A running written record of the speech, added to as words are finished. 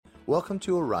Welcome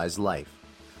to Arise Life,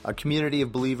 a community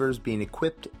of believers being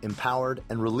equipped, empowered,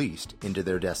 and released into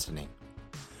their destiny.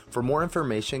 For more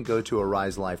information, go to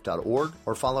ariselife.org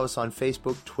or follow us on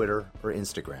Facebook, Twitter, or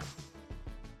Instagram.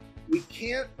 We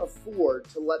can't afford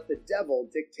to let the devil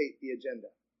dictate the agenda.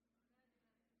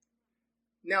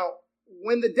 Now,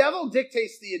 when the devil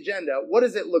dictates the agenda, what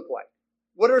does it look like?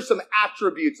 What are some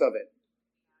attributes of it?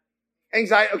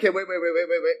 Anxiety. Okay, wait.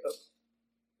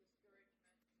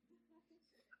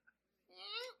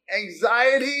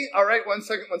 Anxiety. All right, one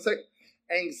second.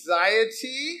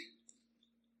 Anxiety,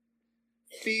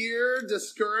 fear,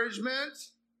 discouragement,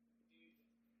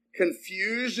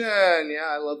 confusion. Yeah,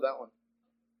 I love that one.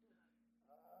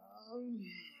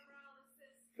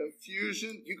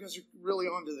 Confusion. You guys are really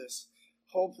onto this.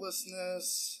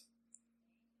 Hopelessness.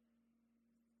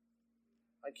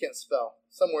 I can't spell.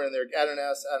 Somewhere in there. Add an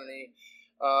S, add an E.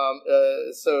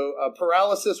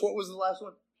 Paralysis. What was the last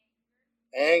one?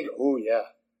 Anger. Oh, yeah.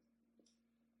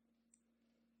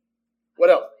 What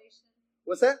else?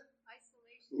 What's that?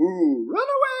 Isolation. Ooh, run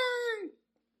away.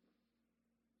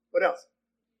 What else?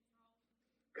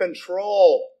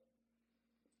 Control.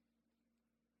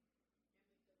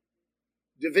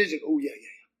 Division. Oh, yeah.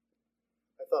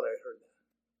 I thought I heard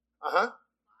that. Uh-huh.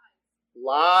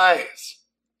 Lies.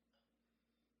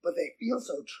 But they feel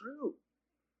so true.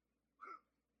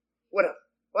 What else?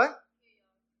 What?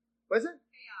 What is it?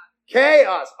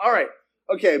 Chaos. All right.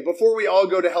 Okay, before we all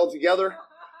go to hell together,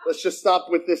 let's just stop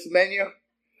with this menu.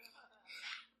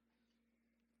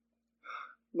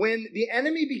 When the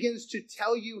enemy begins to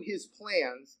tell you his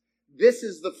plans, this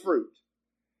is the fruit.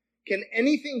 Can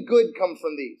anything good come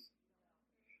from these?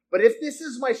 But if this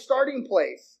is my starting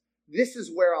place, this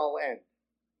is where I'll end.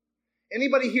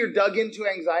 Anybody here dug into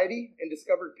anxiety and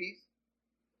discovered peace?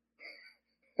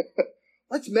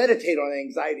 Let's meditate on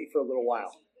anxiety for a little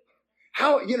while.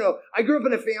 I grew up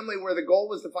in a family where the goal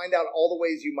was to find out all the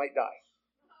ways you might die.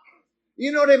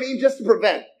 You know what I mean? Just to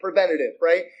preventative,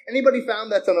 right? Anybody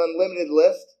found that's an unlimited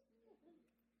list?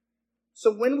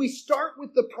 So when we start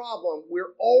with the problem,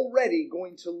 we're already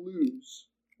going to lose.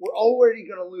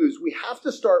 We have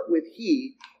to start with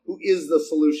He who is the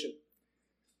solution.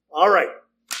 All right.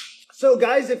 So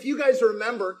guys, if you guys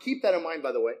remember, keep that in mind,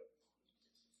 by the way.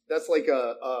 That's like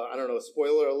a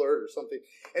spoiler alert or something.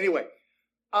 Anyway,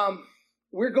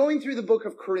 we're going through the book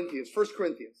of Corinthians, 1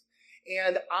 Corinthians.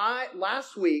 And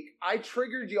last week, I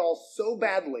triggered y'all so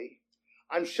badly,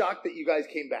 I'm shocked that you guys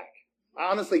came back.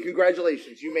 Honestly,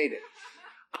 congratulations, you made it.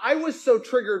 I was so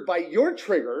triggered by your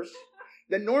triggers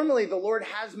that normally the Lord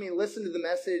has me listen to the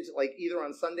message like either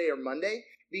on Sunday or Monday,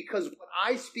 because what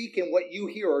I speak and what you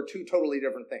hear are two totally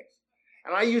different things.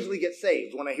 And I usually get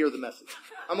saved when I hear the message.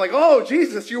 I'm like, oh,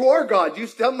 Jesus, you are God. You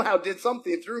somehow did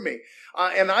something through me.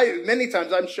 Many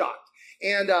times I'm shocked.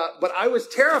 But I was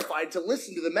terrified to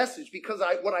listen to the message because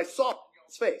what I saw on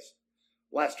God's face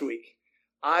last week,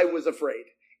 I was afraid.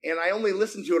 And I only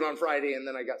listened to it on Friday and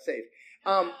then I got saved.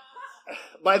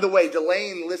 By the way,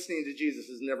 delaying listening to Jesus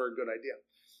is never a good idea.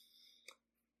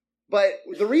 But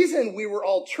the reason we were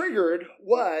all triggered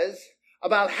was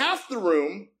about half the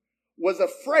room was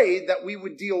afraid that we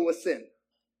would deal with sin.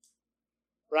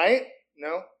 Right?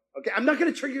 No? Okay, I'm not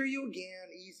going to trigger you again.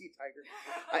 Easy, tiger.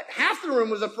 Half the room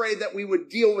was afraid that we would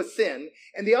deal with sin,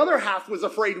 and the other half was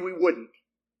afraid we wouldn't.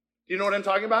 Do you know what I'm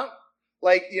talking about?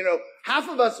 Half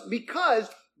of us, because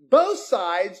both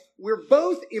sides, we're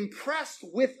both impressed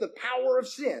with the power of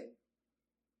sin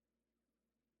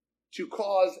to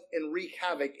cause and wreak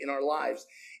havoc in our lives.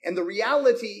 And the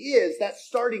reality is that's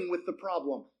starting with the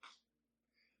problem.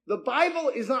 The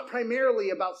Bible is not primarily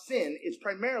about sin. It's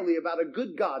primarily about a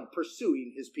good God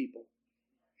pursuing his people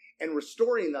and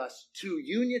restoring us to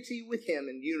unity with him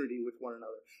and unity with one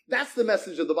another. That's the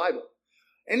message of the Bible.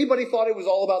 Anybody thought it was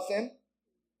all about sin?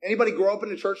 Anybody grow up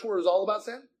in a church where it was all about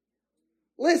sin?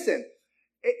 Listen,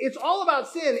 it's all about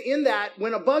sin in that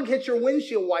when a bug hits your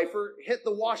windshield wiper, hit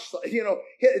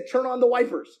the turn on the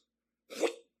wipers.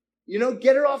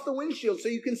 Get it off the windshield so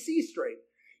you can see straight.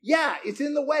 Yeah, it's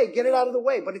in the way. Get it out of the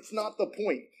way, but it's not the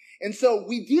point. And so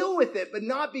we deal with it, but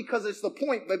not because it's the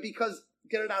point, but because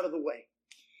get it out of the way.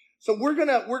 So we're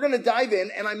gonna dive in.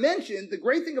 And I mentioned the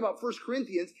great thing about 1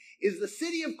 Corinthians is the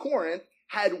city of Corinth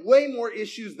had way more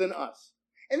issues than us.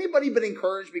 Anybody been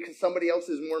encouraged because somebody else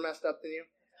is more messed up than you?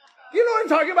 You know what I'm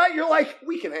talking about? You're like,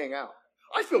 we can hang out.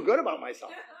 I feel good about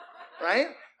myself, right?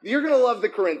 You're gonna love the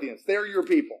Corinthians. They're your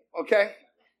people, okay?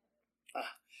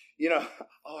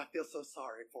 I feel so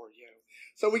sorry for you.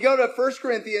 So we go to 1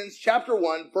 Corinthians chapter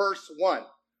 1, verse 1.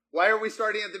 Why are we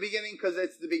starting at the beginning? Because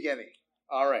it's the beginning.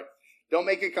 All right. Don't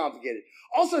make it complicated.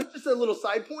 Also, just a little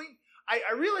side point.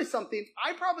 I realized something.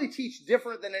 I probably teach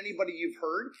different than anybody you've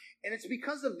heard, and it's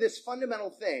because of this fundamental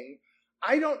thing.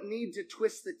 I don't need to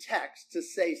twist the text to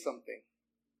say something.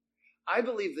 I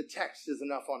believe the text is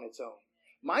enough on its own.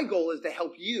 My goal is to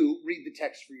help you read the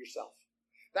text for yourself.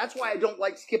 That's why I don't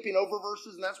like skipping over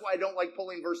verses, and that's why I don't like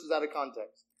pulling verses out of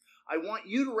context. I want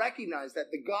you to recognize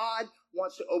that the God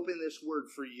wants to open this word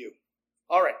for you.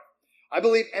 All right. I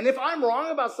believe, and if I'm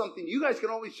wrong about something, you guys can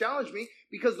always challenge me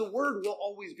because the word will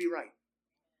always be right.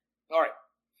 All right.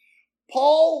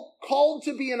 Paul called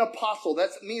to be an apostle.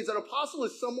 That means an apostle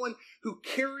is someone who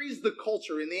carries the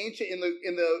culture. In the ancient, in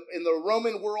the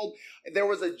Roman world, there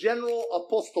was a general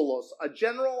apostolos, a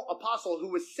general apostle who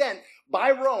was sent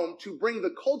by Rome to bring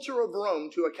the culture of Rome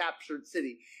to a captured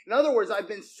city. In other words, I've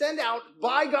been sent out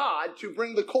by God to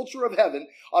bring the culture of heaven,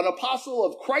 an apostle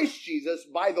of Christ Jesus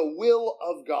by the will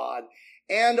of God,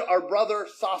 and our brother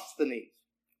Sosthenes.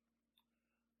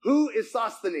 Who is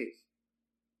Sosthenes?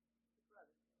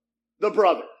 The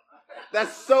brother.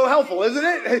 That's so helpful, isn't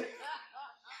it?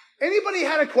 Anybody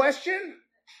had a question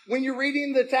when you're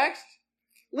reading the text?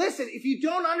 Listen, if you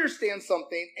don't understand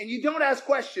something and you don't ask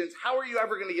questions, how are you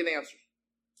ever going to get answers?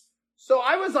 So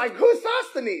I was like, who's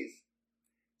Sosthenes?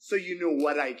 So you know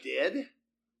what I did?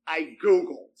 I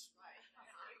Googled.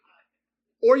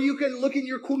 Or you can look in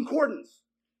your concordance.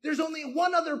 There's only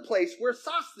one other place where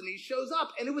Sosthenes shows up,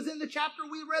 and it was in the chapter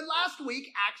we read last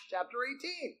week, Acts chapter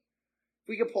 18.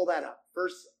 We can pull that up.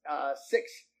 Verse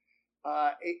 6,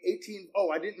 18. Oh,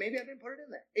 maybe I didn't put it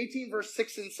in there. 18, verse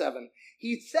 6 and 7.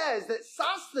 He says that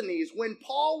Sosthenes, when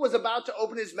Paul was about to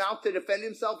open his mouth to defend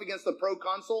himself against the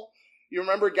proconsul, you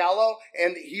remember Gallo?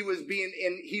 And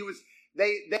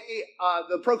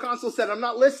the proconsul said, I'm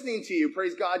not listening to you.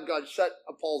 Praise God. God shut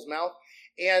Paul's mouth.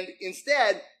 And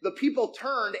instead, the people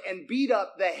turned and beat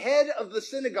up the head of the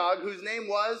synagogue, whose name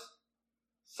was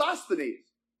Sosthenes.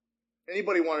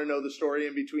 Anybody want to know the story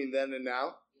in between then and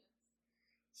now?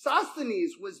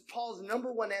 Sosthenes was Paul's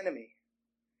number one enemy.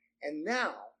 And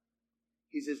now,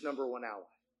 he's his number one ally.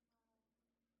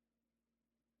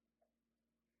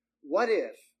 What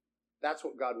if that's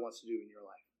what God wants to do in your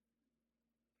life?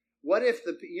 What if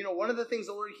one of the things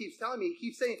the Lord keeps telling me, he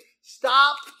keeps saying,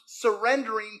 stop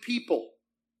surrendering people.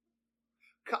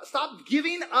 Stop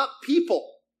giving up people.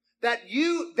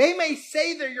 They may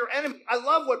say they're your enemy. I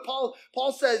love what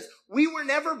Paul says. We were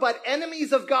never but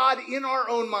enemies of God in our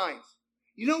own minds.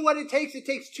 You know what it takes? It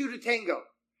takes two to tango.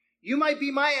 You might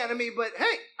be my enemy, but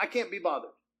hey, I can't be bothered.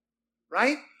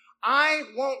 Right? I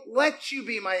won't let you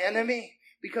be my enemy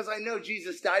because I know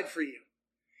Jesus died for you.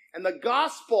 And the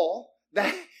gospel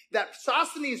that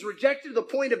Sosthenes rejected to the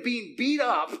point of being beat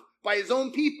up by his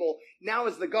own people now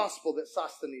is the gospel that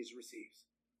Sosthenes receives.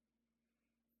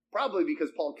 Probably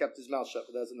because Paul kept his mouth shut,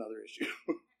 but that's another issue.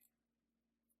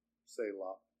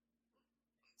 Selah.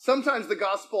 Sometimes the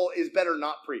gospel is better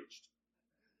not preached.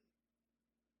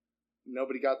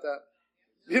 Nobody got that?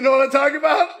 You know what I'm talking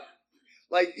about?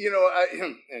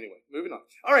 Anyway, moving on.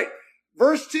 All right,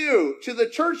 verse 2, to the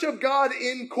church of God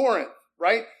in Corinth,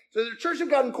 right? So the church of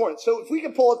God in Corinth. So if we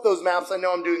can pull up those maps, I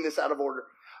know I'm doing this out of order.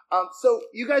 So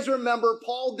you guys remember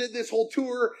Paul did this whole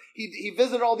tour. He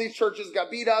visited all these churches, got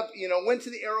beat up, went to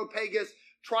the Areopagus,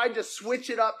 tried to switch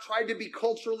it up, tried to be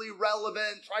culturally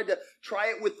relevant, tried to try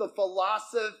it with the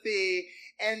philosophy.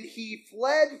 And he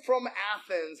fled from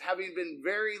Athens, having been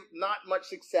very not much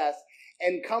success,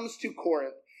 and comes to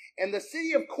Corinth. And the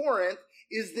city of Corinth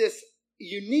is this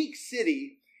unique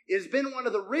city. It's been one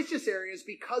of the richest areas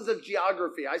because of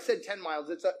geography. I said 10 miles.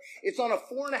 It's on a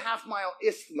 4.5 mile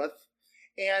isthmus.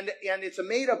 And it's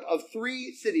made up of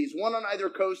 3 cities, one on either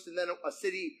coast and then a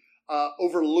city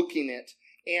overlooking it.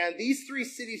 And these 3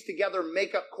 cities together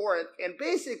make up Corinth. And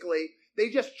basically, they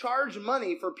just charge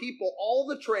money for people, all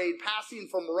the trade passing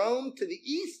from Rome to the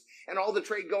east and all the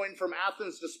trade going from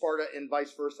Athens to Sparta and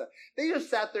vice versa. They just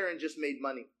sat there and just made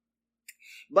money.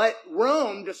 But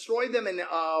Rome destroyed them in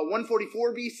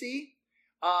 144 BC.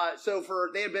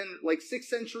 They had been like 6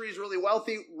 centuries really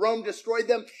wealthy. Rome destroyed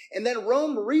them. And then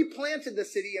Rome replanted the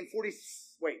city in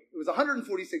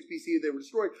 146 BC. They were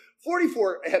destroyed.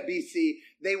 44 BC,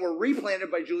 they were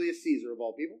replanted by Julius Caesar, of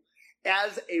all people,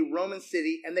 as a Roman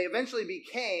city. And they eventually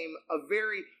became a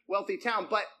very wealthy town.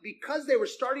 But because they were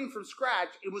starting from scratch,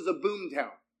 it was a boom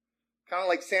town. Kind of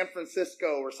like San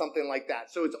Francisco or something like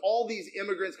that. So it's all these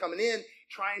immigrants coming in,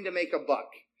 trying to make a buck.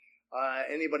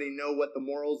 Anybody know what the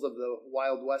morals of the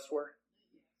Wild West were?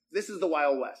 This is the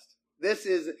Wild West. This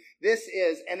is,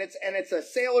 and it's a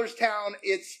sailor's town.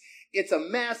 It's a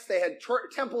mess. They had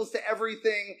temples to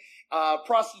everything,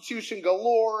 prostitution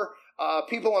galore,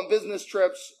 people on business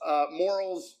trips,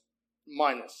 morals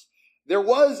minus. There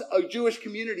was a Jewish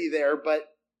community there, but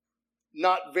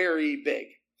not very big.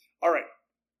 All right.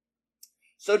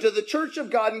 So to the church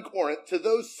of God in Corinth, to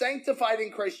those sanctified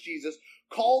in Christ Jesus,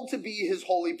 called to be his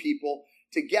holy people,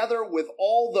 together with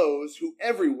all those who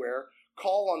everywhere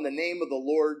call on the name of the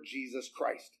Lord Jesus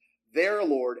Christ, their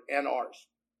Lord and ours.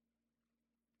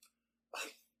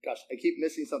 Gosh, I keep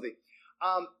missing something.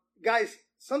 Guys,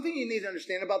 something you need to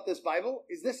understand about this Bible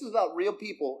is this is about real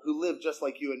people who live just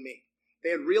like you and me. They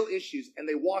had real issues and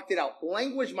they walked it out.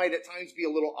 Language might at times be a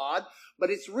little odd, but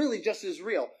it's really just as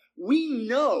real. We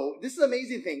know, this is an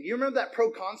amazing thing. Do you remember that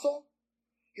proconsul?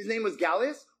 His name was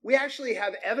Gallus. We actually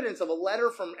have evidence of a letter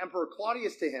from Emperor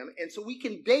Claudius to him. And so we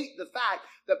can date the fact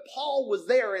that Paul was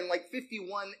there in like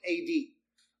 51 AD.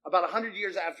 About 100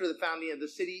 years after the founding of the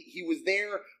city. He was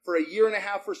there for a year and a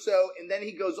half or so. And then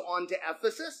he goes on to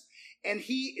Ephesus. And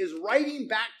he is writing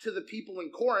back to the people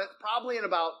in Corinth, probably in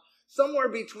about somewhere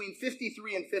between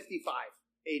 53 and 55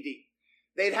 AD.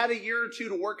 They'd had a year or two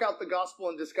to work out the gospel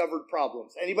and discovered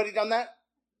problems. Anybody done that?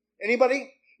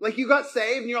 Anybody? Like you got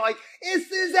saved and you're like,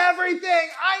 this is everything.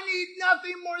 I need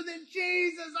nothing more than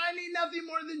Jesus. I need nothing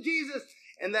more than Jesus.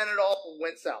 And then it all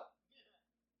went south.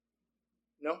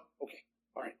 No? Okay.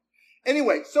 All right.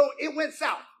 Anyway, so it went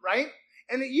south, right?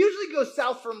 And it usually goes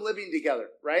south from living together,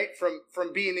 right?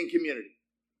 From being in community.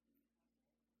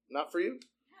 Not for you?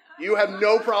 You have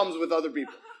no problems with other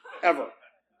people, ever.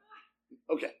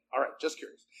 Okay, all right, just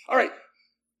curious. All right,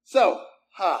 so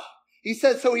he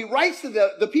says, so he writes to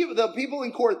the people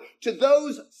in Corinth, to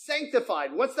those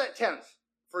sanctified. What's that tense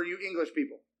for you English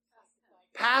people?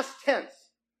 Past tense.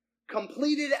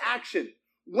 Completed action.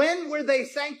 When were they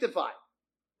sanctified?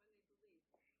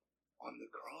 On the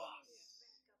cross.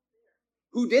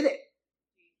 Who did it?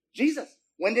 Jesus.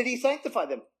 When did he sanctify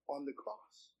them? On the cross.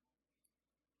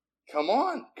 Come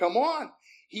on, come on.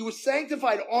 He was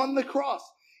sanctified on the cross.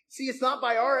 See, it's not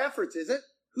by our efforts, is it?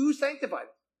 Who sanctified him?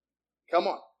 Come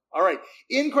on. All right.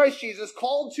 In Christ Jesus,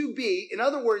 called to be, in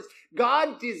other words,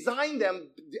 God designed them.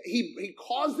 He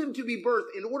caused them to be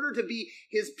birthed in order to be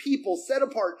his people, set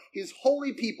apart, his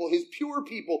holy people, his pure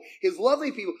people, his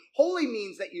lovely people. Holy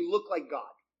means that you look like God.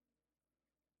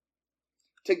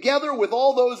 Together with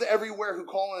all those everywhere who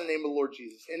call on the name of the Lord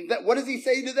Jesus. And what does he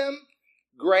say to them?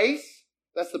 Grace.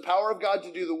 That's the power of God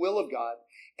to do the will of God.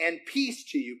 And peace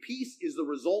to you. Peace is the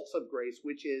results of grace,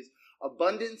 which is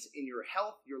abundance in your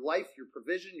health, your life, your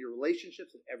provision, your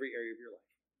relationships, in every area of your life.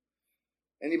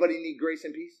 Anybody need grace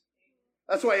and peace?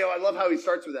 That's why I love how he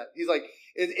starts with that. He's like,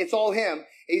 it's all him.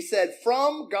 He said,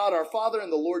 from God our Father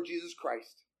and the Lord Jesus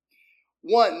Christ.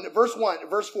 Verse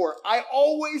 4, I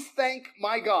always thank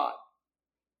my God.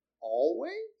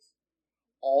 Always?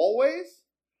 Always?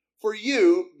 For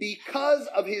you, because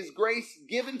of his grace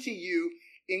given to you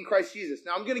in Christ Jesus.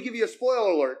 Now, I'm going to give you a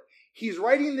spoiler alert. He's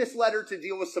writing this letter to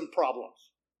deal with some problems.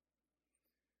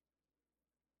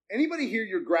 Anybody here,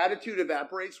 your gratitude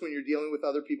evaporates when you're dealing with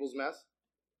other people's mess?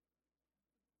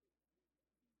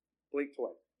 Blink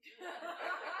twice.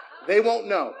 They won't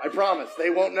know. I promise. They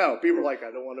won't know. People are like,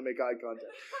 I don't want to make eye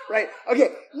contact. Right?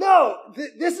 Okay. No,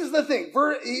 this is the thing.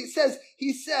 He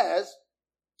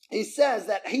says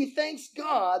that he thanks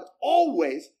God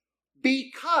always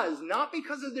because, not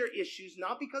because of their issues,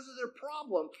 not because of their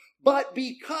problem, but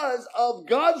because of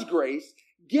God's grace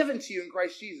given to you in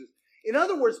Christ Jesus. In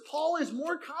other words, Paul is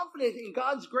more confident in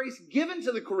God's grace given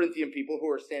to the Corinthian people who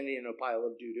are standing in a pile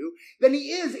of doo-doo than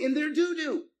he is in their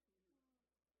doo-doo.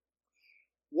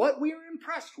 What we are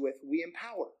impressed with, we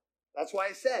empower. That's why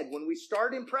I said, when we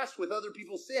start impressed with other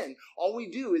people's sin, all we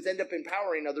do is end up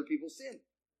empowering other people's sin.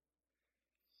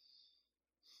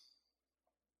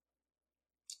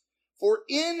 For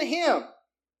in him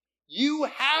you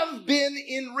have been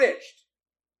enriched.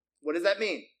 What does that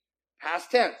mean?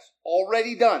 Past tense,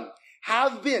 already done.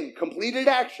 Have been, completed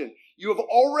action. You have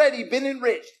already been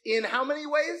enriched. In how many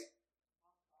ways?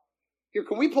 Here,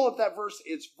 can we pull up that verse?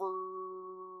 It's verse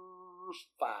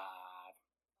 5.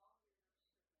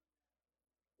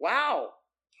 Wow.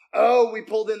 Oh, we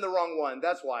pulled in the wrong one.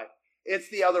 That's why. It's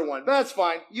the other one. But that's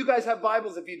fine. You guys have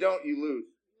Bibles. If you don't, you lose.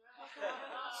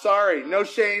 Sorry. No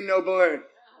shame, no balloon.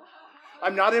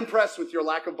 I'm not impressed with your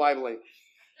lack of Bibling.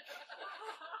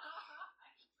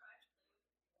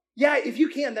 Yeah, if you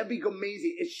can, that'd be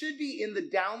amazing. It should be in the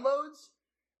downloads.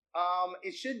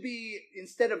 It should be,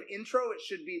 instead of intro, it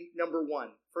should be number 1,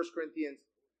 1 Corinthians.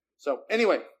 So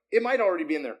anyway, it might already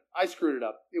be in there. I screwed it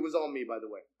up. It was all me, by the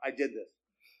way. I did this.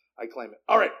 I claim it.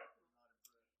 All right.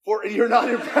 For you're not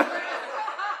impressed.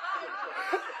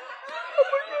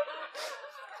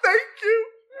 Thank you.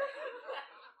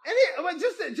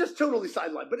 Just totally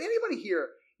sidelined. But anybody here,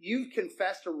 you've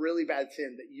confessed a really bad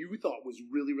sin that you thought was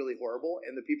really, really horrible,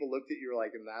 and the people looked at you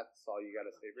like, and that's all you got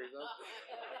to say for yourself?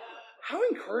 How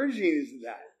encouraging is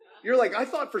that? You're like, I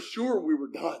thought for sure we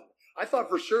were done. I thought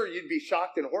for sure you'd be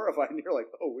shocked and horrified, and you're like,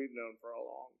 oh, we've known for a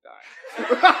long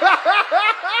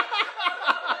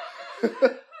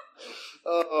time.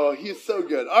 Oh, he's so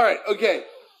good. All right, okay.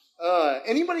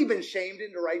 Anybody been shamed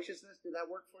into righteousness? Did that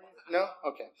work for you? No?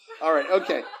 Okay. All right,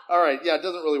 okay. All right, yeah, it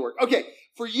doesn't really work. Okay,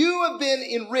 for you have been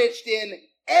enriched in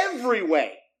every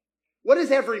way. What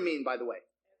does every mean, by the way?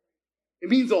 It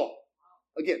means all.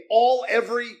 Again, all,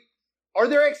 every. Are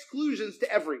there exclusions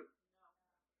to every?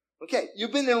 Okay,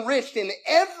 you've been enriched in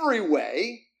every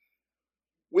way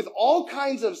with all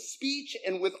kinds of speech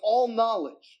and with all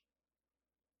knowledge.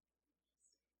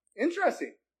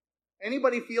 Interesting.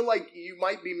 Anybody feel like you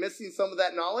might be missing some of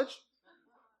that knowledge?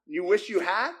 You wish you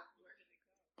had?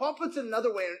 Paul puts it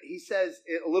another way. He says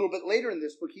a little bit later in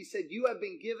this book, he said, you have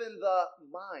been given the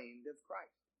mind of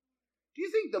Christ. Do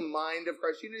you think the mind of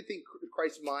Christ, you think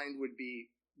Christ's mind would be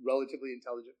relatively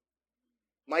intelligent?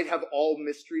 Might have all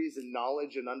mysteries and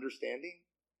knowledge and understanding?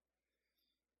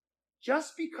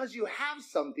 Just because you have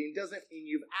something doesn't mean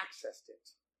you've accessed it.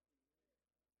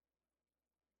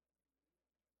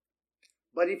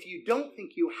 But if you don't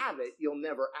think you have it, you'll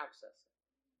never access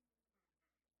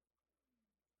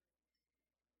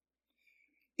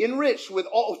it. Enriched with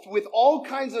all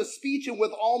kinds of speech and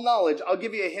with all knowledge. I'll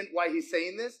give you a hint why he's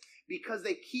saying this. Because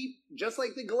they keep, just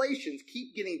like the Galatians,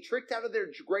 keep getting tricked out of their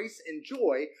grace and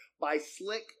joy by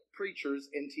slick preachers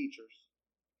and teachers.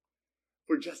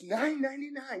 For just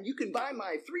 $9.99, you can buy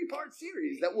my 3-part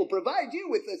series that will provide you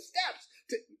with the steps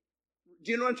to...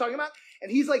 Do you know what I'm talking about? And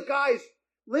he's like, guys,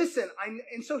 listen.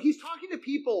 And so he's talking to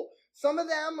people. Some of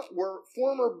them were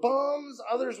former bums.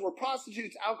 Others were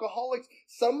prostitutes, alcoholics.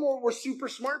 Some were super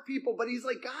smart people. But he's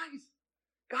like,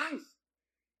 guys,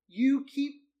 you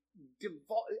keep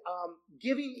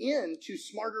giving in to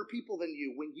smarter people than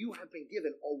you when you have been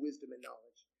given all wisdom and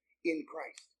knowledge in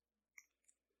Christ.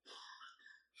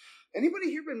 Anybody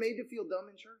here been made to feel dumb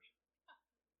in church?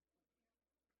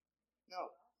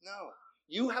 No.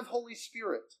 You have Holy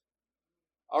Spirit.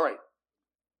 All right.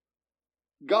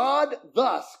 God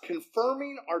thus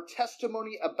confirming our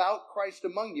testimony about Christ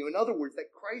among you. In other words,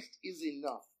 that Christ is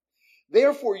enough.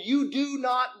 Therefore, you do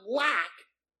not lack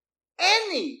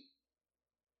any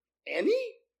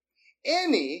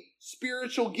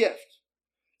spiritual gift.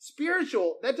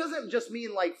 Spiritual, that doesn't just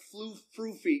mean like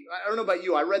floofy. I don't know about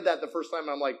you. I read that the first time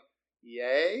and I'm like,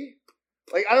 yay?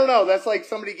 Like, I don't know. That's like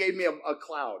somebody gave me a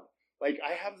cloud. Like,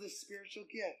 I have this spiritual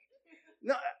gift.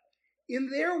 No, in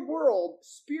their world,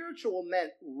 spiritual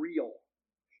meant real.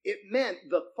 It meant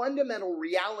the fundamental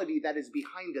reality that is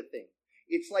behind a thing.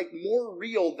 It's like more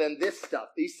real than this stuff.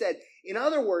 He said, in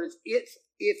other words, it's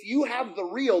if you have the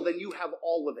real, then you have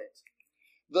all of it.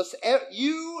 Thus,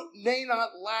 you may not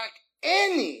lack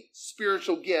any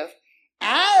spiritual gift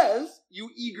as you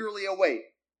eagerly await.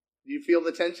 Do you feel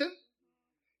the tension?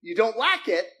 You don't lack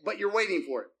it, but you're waiting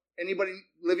for it. Anybody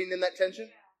living in that tension?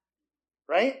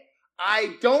 Right?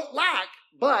 I don't lack,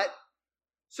 but,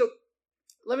 so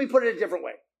let me put it a different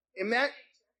way.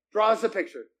 Draw us a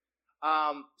picture.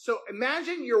 So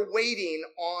imagine you're waiting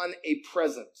on a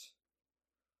present.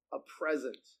 A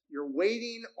present. You're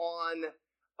waiting on,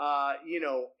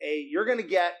 you're going to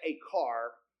get a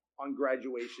car on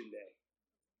graduation day.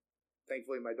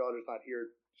 Thankfully, my daughter's not here.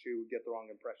 She would get the wrong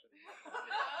impression.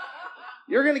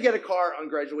 You're going to get a car on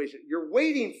graduation. You're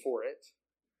waiting for it.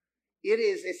 It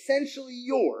is essentially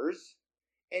yours,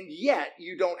 and yet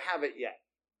you don't have it yet.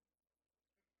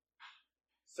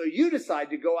 So you decide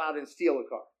to go out and steal a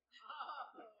car.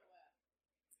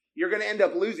 You're going to end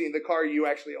up losing the car you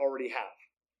actually already have.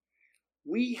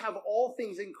 We have all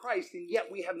things in Christ, and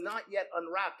yet we have not yet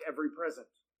unwrapped every present.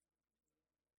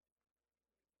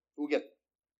 We'll get there.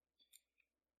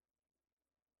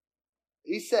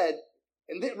 He said,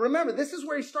 and remember, this is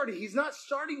where he started. He's not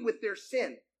starting with their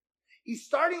sin. He's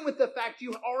starting with the fact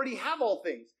you already have all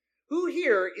things. Who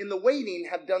here in the waiting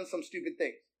have done some stupid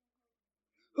things?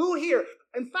 Who here?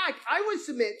 In fact, I would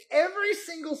submit every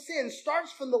single sin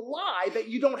starts from the lie that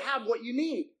you don't have what you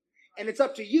need. And it's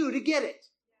up to you to get it.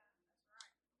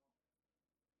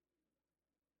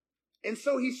 And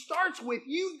so he starts with,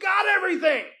 you've got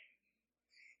everything.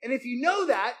 And if you know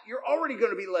that, you're already going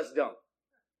to be less dumb.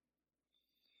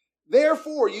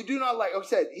 Therefore, you do not lack.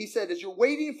 He said, as you're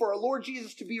waiting for our Lord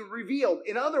Jesus to be revealed.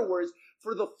 In other words,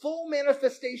 for the full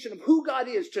manifestation of who God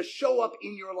is to show up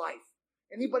in your life.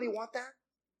 Anybody want that?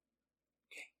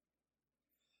 Okay.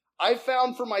 I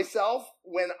found for myself,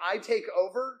 when I take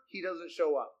over, he doesn't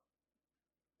show up.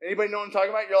 Anybody know what I'm talking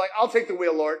about? You're like, I'll take the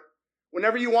wheel, Lord.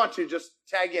 Whenever you want to, just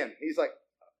tag in. He's like,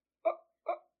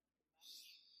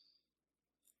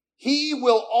 He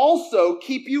will also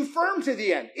keep you firm to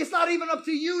the end. It's not even up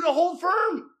to you to hold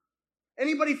firm.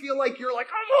 Anybody feel like you're like,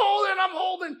 I'm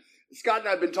holding. Scott and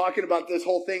I have been talking about this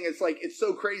whole thing. It's like, it's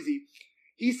so crazy.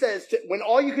 He says, when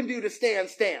all you can do to stand,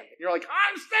 stand. And you're like,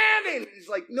 I'm standing. And he's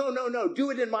like, no, do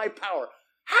it in my power.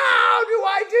 How do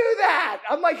I do that?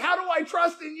 I'm like, how do I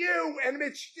trust in you? And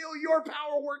it's still your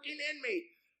power working in me.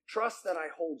 Trust that I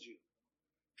hold you.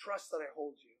 Trust that I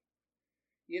hold you.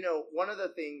 You know, one of the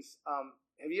things,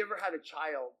 have you ever had a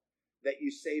child that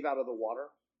you save out of the water?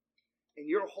 And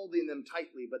you're holding them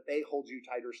tightly, but they hold you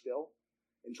tighter still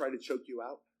and try to choke you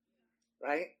out,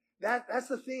 right? That's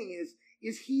the thing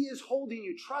is he is holding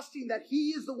you, trusting that he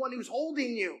is the one who's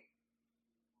holding you.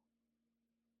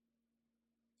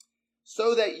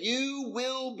 So that you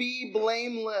will be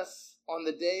blameless on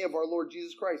the day of our Lord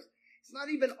Jesus Christ. It's not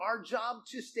even our job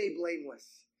to stay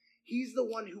blameless. He's the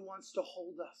one who wants to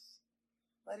hold us.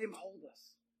 Let him hold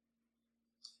us.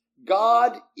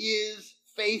 God is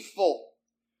faithful,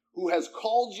 who has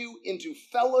called you into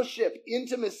fellowship,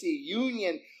 intimacy,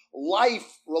 union,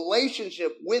 life,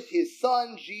 relationship with his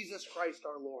Son, Jesus Christ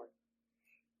our Lord.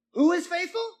 Who is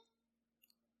faithful?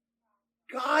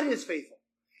 God is faithful.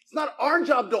 It's not our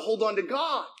job to hold on to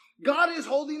God. God is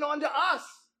holding on to us.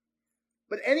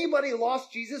 But anybody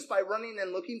lost Jesus by running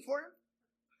and looking for him?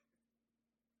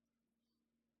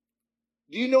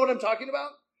 Do you know what I'm talking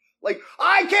about? Like,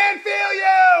 I can't feel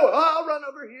you. I'll run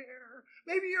over here.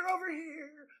 Maybe you're over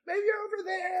here. Maybe you're over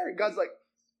there. And God's like,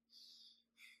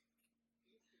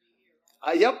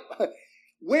 yep.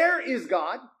 Where is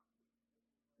God?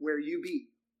 Where you be.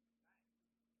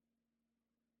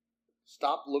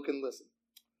 Stop, look, and listen.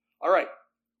 All right.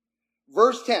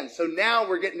 Verse 10. So now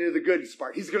we're getting into the good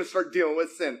part. He's going to start dealing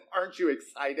with sin. Aren't you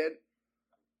excited?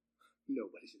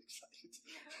 Nobody's excited.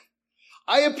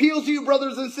 I appeal to you,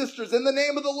 brothers and sisters, in the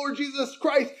name of the Lord Jesus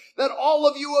Christ, that all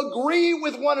of you agree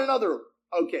with one another.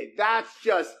 Okay, that's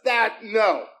just that.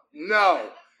 No.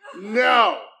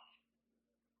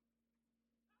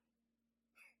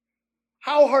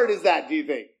 How hard is that, do you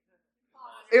think?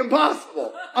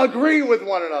 Impossible. Agree with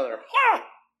one another.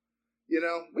 You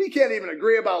know, we can't even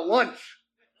agree about lunch.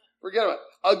 Forget about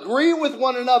it. Agree with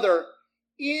one another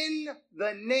in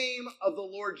the name of the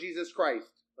Lord Jesus Christ.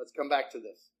 Let's come back to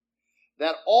this.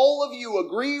 That all of you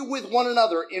agree with one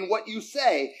another in what you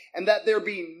say, and that there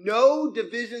be no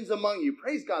divisions among you.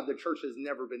 Praise God, the church has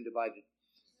never been divided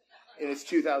in its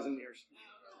 2,000 years.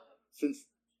 Since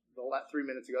the last 3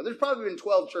 minutes ago. There's probably been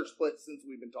 12 church splits since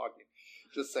we've been talking.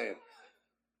 Just saying.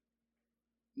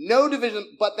 No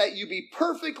division, but that you be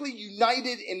perfectly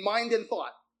united in mind and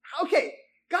thought. Okay,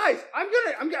 guys, I'm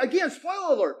again,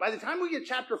 spoiler alert. By the time we get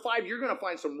chapter 5, you're going to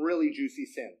find some really juicy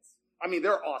sins. I mean,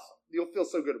 they're awesome. You'll feel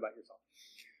so good about yourself.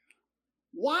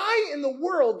 Why in the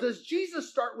world does Jesus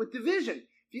start with division?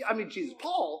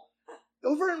 Paul,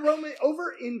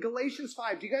 over in Galatians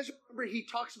 5, do you guys remember he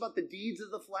talks about the deeds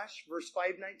of the flesh, verse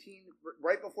 5:19,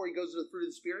 right before he goes to the fruit of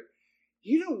the Spirit?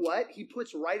 You know what he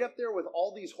puts right up there with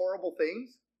all these horrible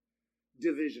things?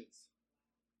 Divisions.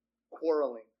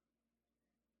 Quarreling.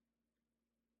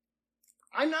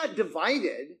 I'm not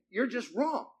divided. You're just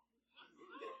wrong.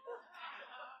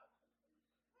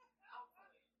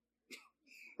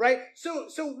 Right? So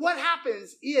what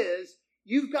happens is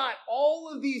you've got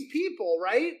all of these people,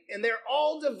 right? And they're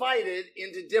all divided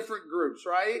into different groups,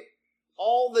 right?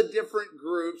 All the different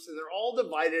groups, and they're all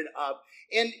divided up.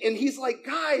 And he's like,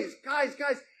 guys,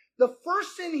 the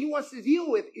first sin he wants to deal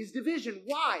with is division.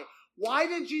 Why? Why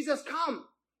did Jesus come?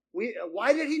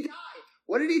 Why did he die?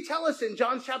 What did he tell us in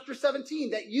John chapter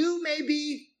 17? That you may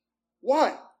be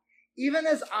one, even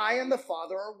as I and the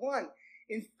Father are one.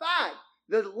 In fact,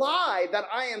 the lie that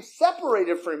I am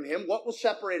separated from him, what will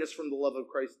separate us from the love of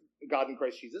Christ, God in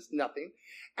Christ Jesus? Nothing.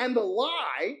 And the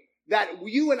lie that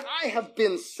you and I have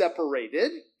been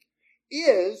separated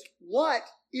is what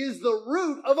is the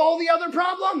root of all the other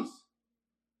problems.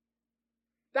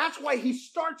 That's why he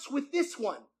starts with this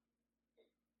one.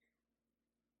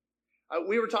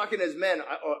 We were talking as men.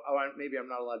 Maybe I'm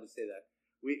not allowed to say that.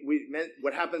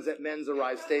 What happens at Men's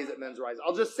Arise stays at Men's Arise.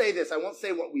 I'll just say this. I won't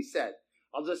say what we said.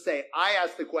 I'll just say, I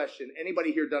asked the question,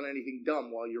 anybody here done anything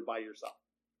dumb while you're by yourself?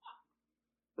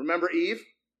 Remember Eve?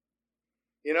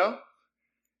 You know?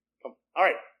 All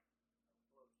right.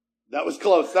 That was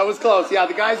close. Yeah,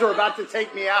 the guys were about to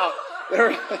take me out.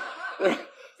 They're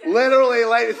literally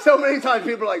like, so many times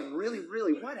people are like, really,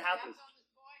 what happened?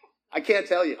 I can't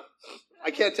tell you.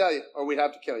 Or we'd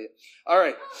have to kill you. All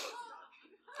right.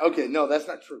 Okay, no, that's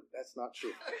not true.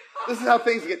 This is how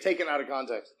things get taken out of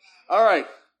context. All right.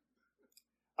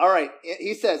 All right,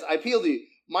 he says, I appeal to you.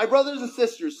 My brothers and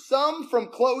sisters, some from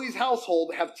Chloe's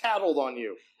household have tattled on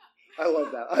you. I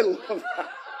love that. I love that.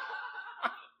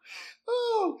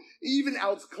 Oh, he even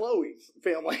outs Chloe's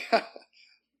family.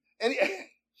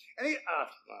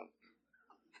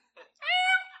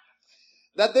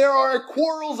 That there are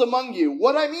quarrels among you.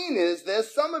 What I mean is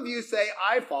this. Some of you say,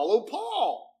 I follow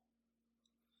Paul.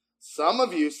 Some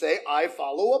of you say, I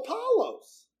follow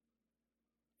Apollos.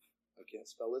 I can't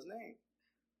spell his name.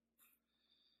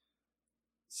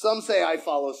 Some say, I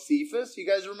follow Cephas. You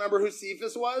guys remember who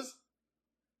Cephas was?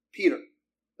 Peter.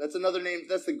 That's another name.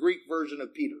 That's the Greek version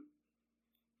of Peter.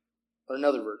 Or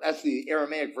another version. That's the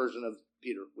Aramaic version of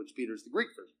Peter, which Peter is the Greek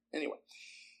version. Anyway.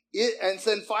 And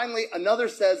then finally, another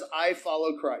says, I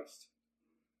follow Christ.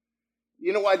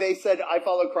 You know why they said, I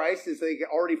follow Christ? Is they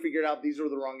already figured out these were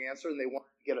the wrong answer and they wanted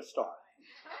to get a star.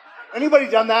 Anybody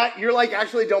done that? You're like,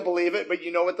 actually don't believe it, but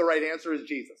you know what the right answer is?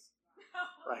 Jesus.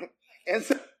 Right? And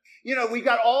so, we've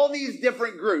got all these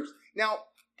different groups. Now,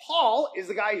 Paul is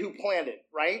the guy who planted,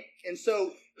 right? And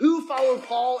so who followed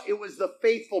Paul? It was the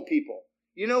faithful people.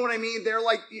 You know what I mean? They're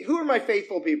like, who are my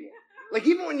faithful people? Like,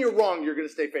 even when you're wrong, you're going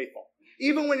to stay faithful.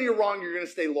 Even when you're wrong, you're going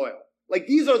to stay loyal. Like,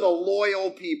 these are the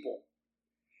loyal people.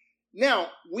 Now,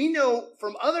 we know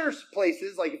from other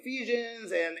places, like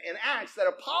Ephesians and Acts, that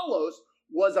Apollos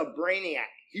was a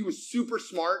brainiac. He was super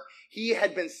smart. He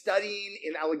had been studying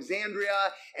in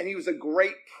Alexandria, and he was a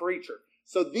great preacher.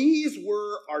 So these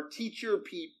were our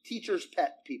teacher's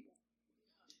pet people.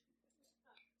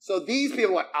 So these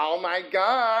people are like, oh my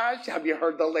gosh, have you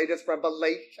heard the latest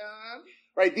revelation?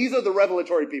 Right? These are the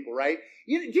revelatory people, right?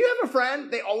 Do you have a friend?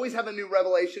 They always have a new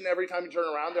revelation every time you turn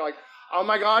around. They're like, oh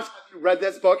my gosh, have you read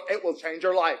this book? It will change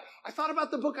your life. I thought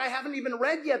about the book I haven't even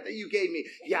read yet that you gave me.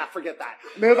 Yeah, forget that.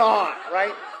 Move on,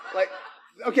 right? Like,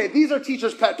 okay, these are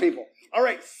teacher's pet people. All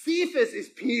right, Cephas is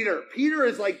Peter. Peter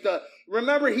is like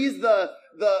remember, he's the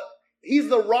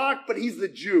rock, but he's the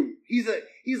Jew. He's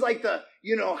like the,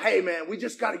 hey man, we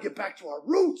just got to get back to our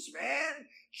roots, man.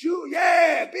 Jew,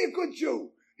 yeah, be a good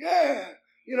Jew. Yeah.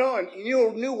 And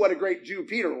you knew what a great Jew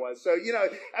Peter was. So,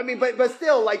 but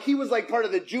still, like, he was like part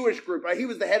of the Jewish group, right? He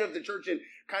was the head of the church in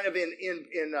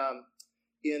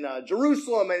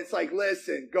Jerusalem. And it's like,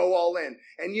 listen, go all in.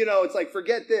 And, it's like,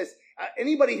 forget this.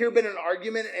 Anybody here been in an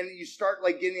argument and you start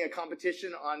like getting a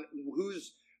competition on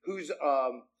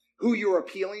who you're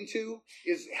appealing to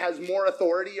has more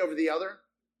authority over the other?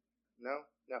 No.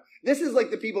 This is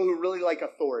like the people who really like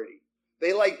authority.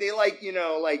 They like,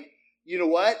 you know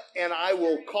what? And I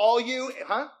will call you,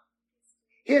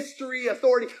 history,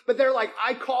 authority. But they're like,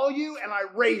 I call you and I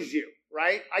raise you,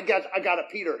 right? I got a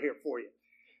Peter here for you.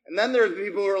 And then there's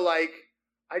people who are like,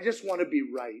 I just want to be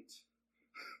right.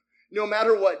 No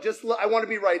matter what, I want to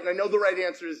be right. And I know the right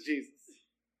answer is Jesus,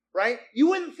 right? You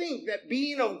wouldn't think that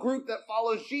being a group that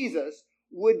follows Jesus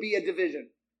would be a division.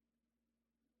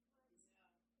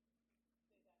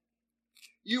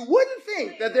 You wouldn't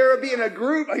think that there would be a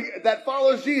group that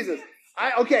follows Jesus.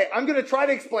 I'm going to try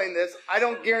to explain this. I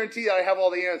don't guarantee that I have all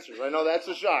the answers. I know that's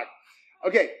a shock.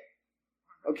 Okay,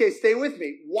 stay with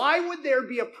me. Why would there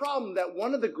be a problem that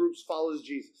one of the groups follows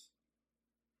Jesus?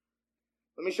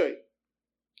 Let me show you.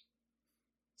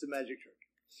 It's a magic trick.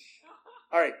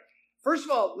 All right. First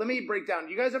of all, let me break down.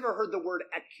 You guys ever heard the word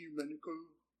ecumenical?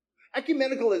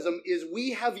 Ecumenicalism is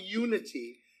we have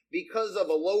unity because of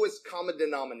a lowest common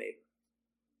denominator.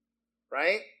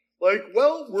 Right? Like,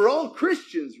 well, we're all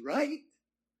Christians, right?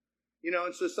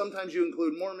 And so sometimes you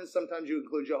include Mormons, sometimes you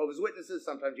include Jehovah's Witnesses,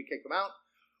 sometimes you kick them out.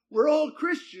 We're all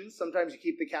Christians. Sometimes you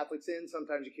keep the Catholics in,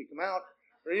 sometimes you kick them out.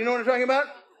 You know what I'm talking about?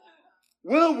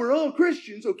 Well, we're all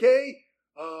Christians, okay?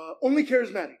 Only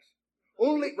charismatics.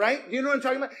 Right? Do you know what I'm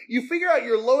talking about? You figure out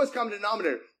your lowest common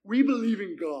denominator. We believe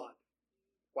in God.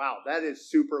 Wow, that is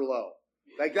super low.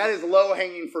 Like, that is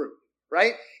low-hanging fruit,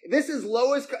 right? This is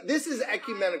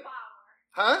ecumenical.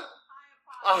 Huh?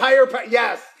 A higher power.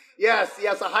 Yes,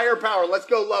 a higher power. Let's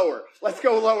go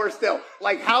lower still.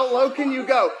 Like, how low can you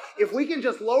go? If we can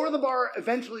just lower the bar,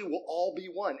 eventually we'll all be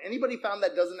one. Anybody found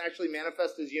that doesn't actually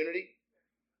manifest as unity?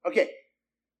 Okay.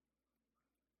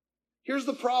 Here's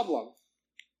the problem.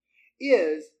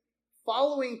 Is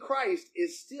following Christ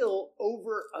is still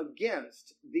over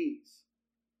against these.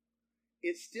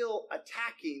 It's still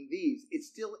attacking these. It's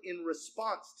still in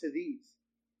response to these.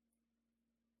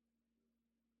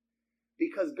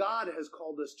 Because God has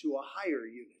called us to a higher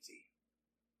unity.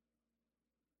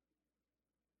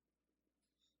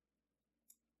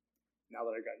 Now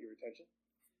that I got your attention,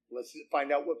 let's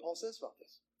find out what Paul says about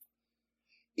this.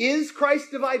 Is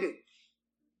Christ divided?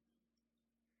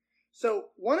 So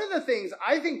one of the things,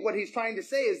 I think what he's trying to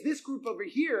say is this group over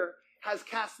here has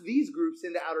cast these groups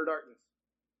into outer darkness?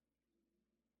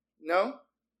 No?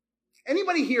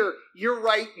 Anybody here, you're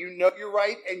right, you know you're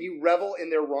right, and you revel in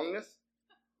their wrongness?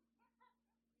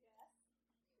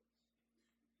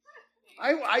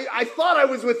 I thought I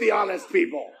was with the honest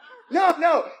people.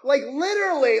 No, like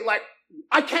literally, like,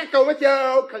 I can't go with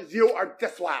you because you are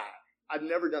this way. I've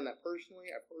never done that personally.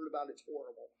 I've heard about it. It's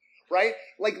horrible, right?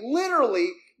 Like literally,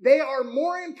 they are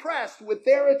more impressed with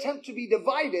their attempt to be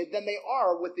divided than they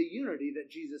are with the unity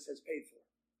that Jesus has paid for.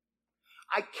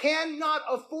 I cannot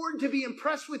afford to be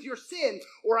impressed with your sin,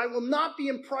 or I will not be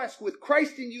impressed with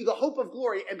Christ in you, the hope of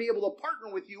glory, and be able to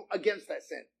partner with you against that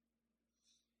sin.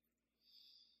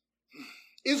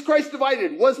 Is Christ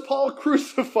divided? Was Paul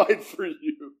crucified for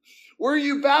you? Were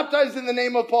you baptized in the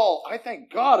name of Paul? I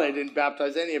thank God I didn't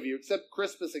baptize any of you except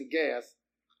Crispus and Gaius.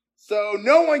 So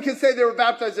no one can say they were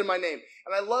baptized in my name.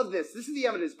 And I love this. This is the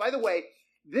evidence. By the way,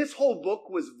 this whole book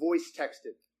was voice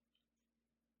texted,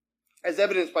 as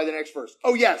evidenced by the next verse.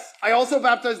 Oh yes, I also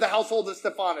baptized the household of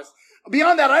Stephanas.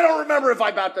 Beyond that, I don't remember if I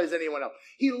baptized anyone else.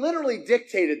 He literally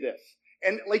dictated this.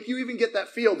 And like you even get that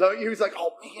feel, don't you? He's like,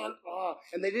 oh man,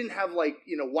 and they didn't have like,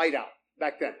 whiteout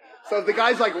back then. So the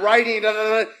guy's like writing,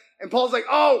 and Paul's like,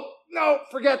 oh no,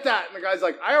 forget that. And the guy's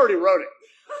like, I already wrote it.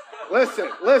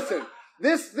 Listen,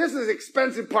 this is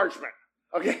expensive parchment.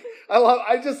 Okay. I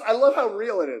love how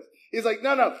real it is. He's like,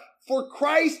 no, for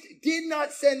Christ did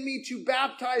not send me to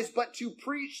baptize, but to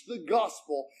preach the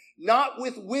gospel, not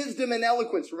with wisdom and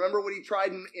eloquence. Remember what he tried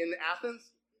in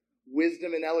Athens?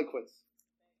 Wisdom and eloquence.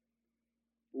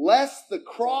 Lest the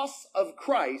cross of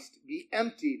Christ be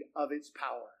emptied of its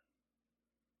power.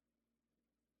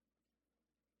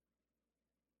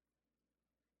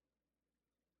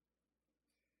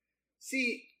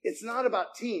 See, it's not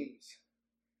about teams.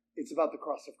 It's about the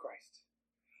cross of Christ.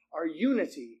 Our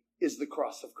unity is the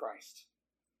cross of Christ.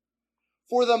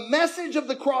 For the message of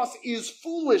the cross is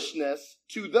foolishness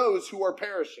to those who are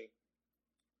perishing.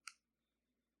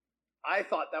 I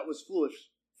thought that was foolish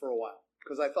for a while,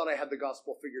 because I thought I had the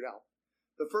gospel figured out.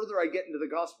 The further I get into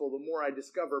the gospel, the more I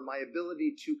discover my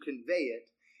ability to convey it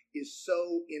is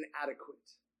so inadequate.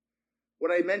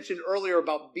 What I mentioned earlier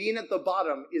about being at the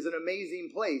bottom is an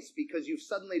amazing place because you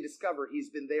suddenly discover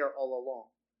he's been there all along.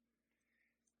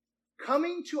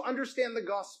 Coming to understand the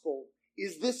gospel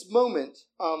is this moment.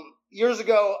 Years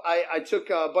ago, I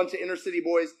took a bunch of inner city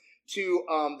boys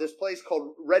to this place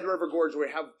called Red River Gorge, where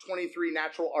we have 23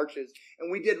 natural arches,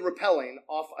 and we did rappelling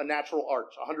off a natural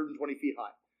arch, 120 feet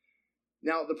high.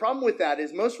 Now, the problem with that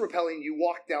is most rappelling, you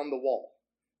walk down the wall.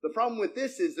 The problem with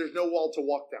this is there's no wall to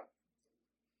walk down.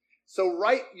 So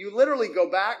you literally go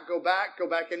back.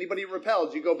 Anybody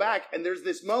rappelled, you go back, and there's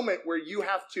this moment where you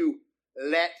have to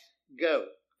let go.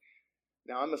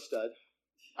 Now, I'm a stud.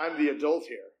 I'm the adult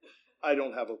here. I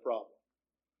don't have a problem.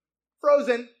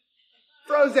 Frozen.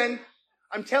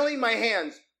 I'm telling my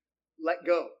hands, let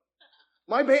go.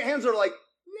 My hands are like,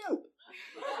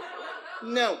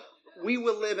 no, we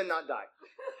will live and not die.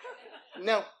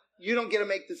 No, you don't get to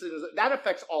make decisions. That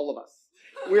affects all of us.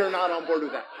 We are not on board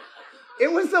with that.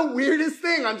 It was the weirdest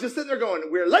thing. I'm just sitting there going,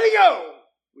 we're letting go.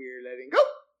 We're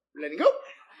letting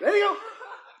go.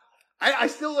 I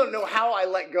still don't know how I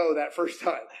let go that first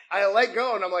time. I let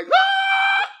go and I'm like,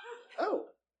 oh,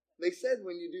 they said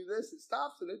when you do this, it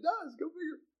stops, and it does. Go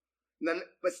figure. And then,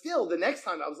 but still, the next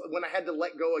time when I had to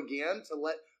let go again to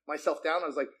let myself down, I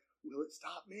was like, will it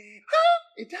stop me?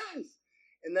 It does.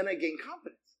 And then I gained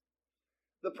confidence.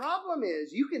 The problem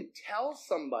is you can tell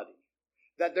somebody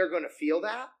that they're going to feel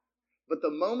that, but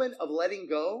the moment of letting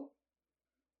go,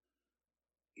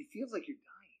 it feels like you're dying.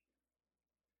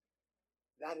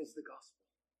 That is the gospel.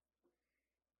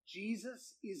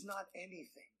 Jesus is not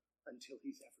anything until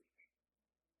he's everything.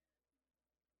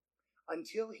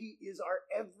 Until he is our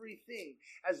everything.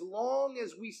 As long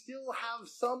as we still have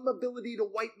some ability to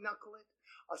white knuckle it,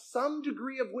 some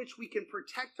degree of which we can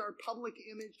protect our public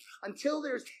image, until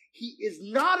he is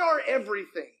not our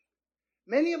everything.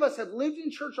 Many of us have lived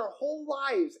in church our whole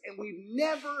lives and we've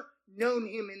never known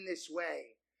him in this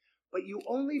way. But you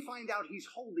only find out he's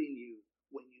holding you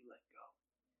when you let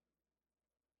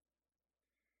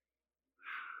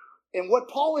go. And what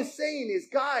Paul is saying is,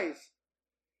 guys,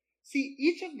 see,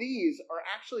 each of these are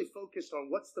actually focused on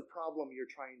what's the problem you're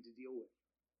trying to deal with.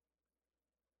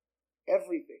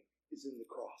 Everything is in the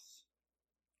cross.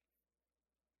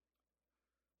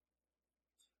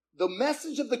 The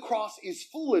message of the cross is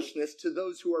foolishness to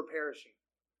those who are perishing.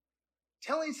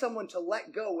 Telling someone to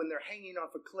let go when they're hanging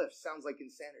off a cliff sounds like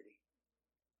insanity.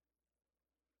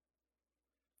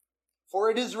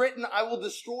 For it is written, I will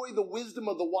destroy the wisdom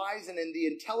of the wise, and in the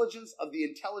intelligence of the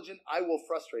intelligent I will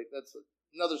frustrate. That's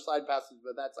another side passage,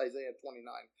 but that's Isaiah 29.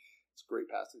 It's a great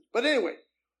passage. But anyway,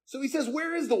 so he says,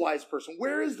 where is the wise person?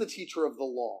 Where is the teacher of the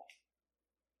law?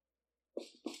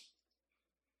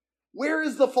 Where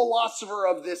is the philosopher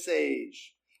of this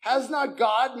age? Has not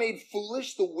God made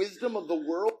foolish the wisdom of the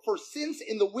world? For since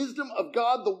in the wisdom of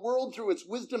God, the world through its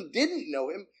wisdom didn't know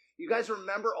him. You guys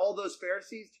remember all those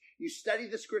Pharisees? You study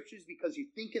the scriptures because you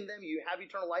think in them, you have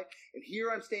eternal life. And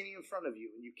here I'm standing in front of you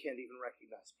and you can't even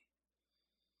recognize me.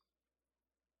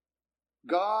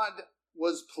 God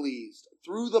was pleased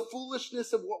through the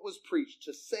foolishness of what was preached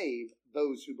to save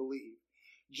those who believe.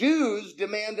 Jews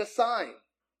demand a sign.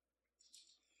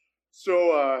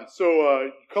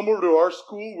 So come over to our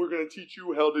school. We're going to teach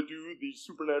you how to do the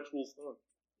supernatural stuff.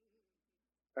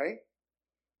 Right?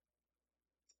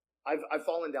 I've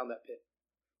fallen down that pit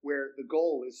where the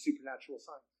goal is supernatural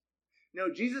signs.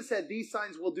 No, Jesus said these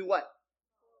signs will do what?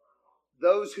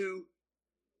 Those who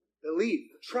believe,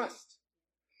 trust.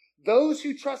 Those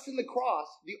who trust in the cross,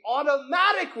 the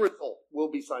automatic result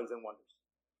will be signs and wonders.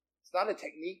 It's not a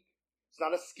technique. It's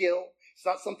not a skill. It's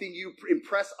not something you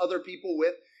impress other people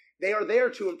with. They are there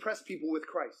to impress people with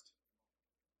Christ.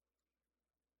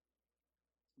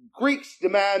 Greeks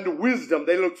demand wisdom.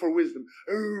 They look for wisdom.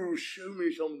 Oh, show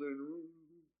me something.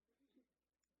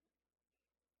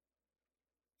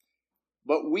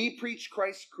 But we preach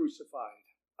Christ crucified,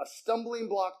 a stumbling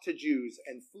block to Jews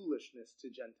and foolishness to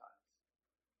Gentiles.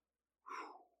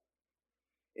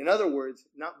 In other words,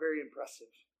 not very impressive.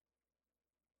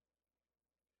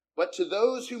 But to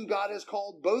those whom God has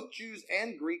called, both Jews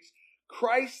and Greeks,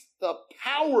 Christ, the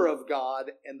power of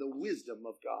God and the wisdom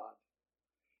of God,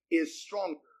 is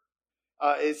stronger.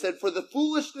 It said, for the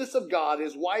foolishness of God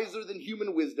is wiser than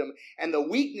human wisdom, and the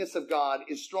weakness of God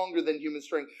is stronger than human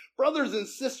strength. Brothers and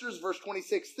sisters, verse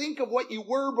 26, think of what you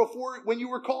were before when you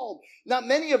were called. Not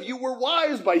many of you were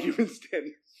wise by human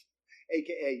standards.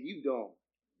 AKA, you don't.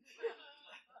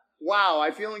 Wow,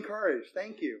 I feel encouraged.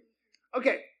 Thank you.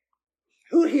 Okay,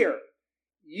 who here?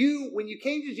 When you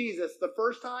came to Jesus the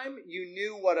first time, you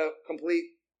knew what a complete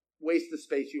waste of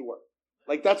space you were.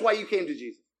 Like, that's why you came to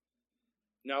Jesus.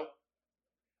 No?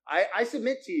 I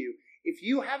submit to you, if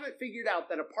you haven't figured out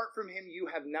that apart from him you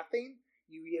have nothing,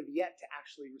 you have yet to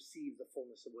actually receive the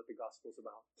fullness of what the gospel is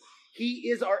about. He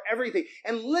is our everything.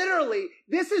 And literally,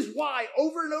 this is why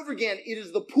over and over again, it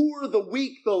is the poor, the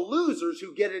weak, the losers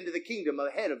who get into the kingdom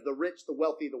ahead of the rich, the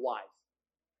wealthy, the wise.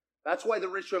 That's why the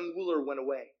rich young ruler went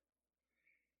away.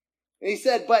 And he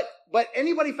said, but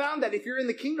anybody found that if you're in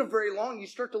the kingdom very long, you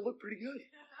start to look pretty good.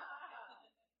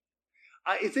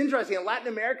 It's interesting. In Latin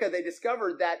America, they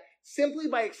discovered that simply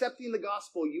by accepting the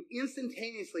gospel, you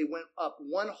instantaneously went up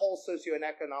one whole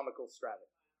socioeconomical strata.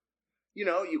 You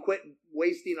know, you quit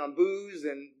wasting on booze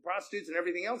and prostitutes and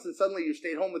everything else, and suddenly you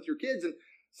stayed home with your kids, and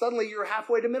suddenly you're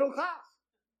halfway to middle class.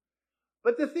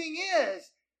 But the thing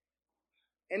is,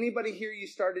 anybody here, you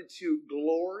started to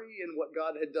glory in what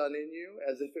God had done in you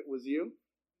as if it was you?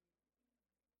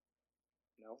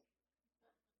 No?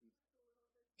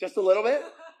 Just a little bit?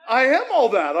 I am all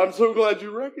that. I'm so glad you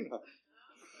recognize.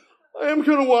 I am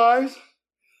kind of wise.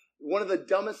 One of the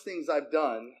dumbest things I've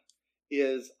done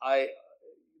is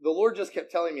the Lord just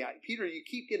kept telling me, Peter, you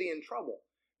keep getting in trouble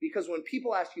because when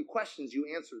people ask you questions, you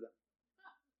answer them.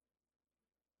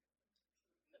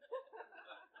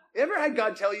 You ever had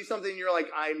God tell you something and you're like,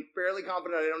 I'm fairly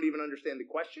confident I don't even understand the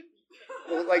question?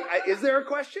 Well, like, is there a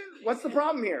question? What's the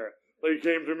problem here? Well, he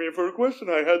came to me for a question.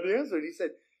 I had the answer. And he said,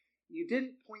 you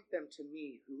didn't point them to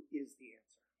me who is the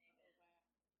answer.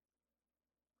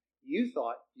 You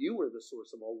thought you were the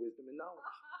source of all wisdom and knowledge.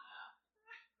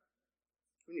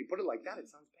 When you put it like that, it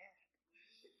sounds bad.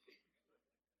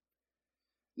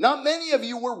 Not many of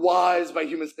you were wise by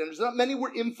human standards. Not many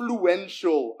were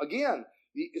influential. Again,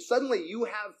 suddenly you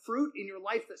have fruit in your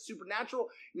life that's supernatural.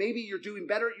 Maybe you're doing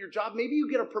better at your job. Maybe you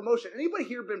get a promotion. Anybody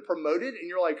here been promoted and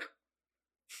you're like,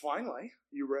 finally,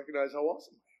 you recognize how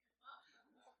awesome I am.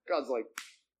 God's like,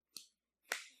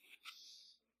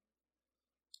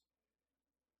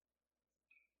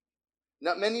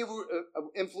 not many were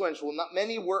influential, not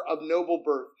many were of noble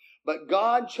birth, but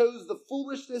God chose the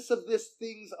foolishness of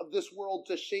things of this world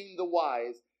to shame the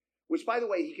wise, which, by the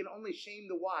way, he can only shame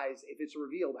the wise if it's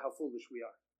revealed how foolish we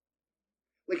are.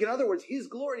 Like, in other words, his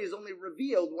glory is only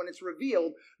revealed when it's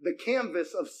revealed the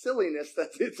canvas of silliness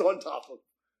that it's on top of.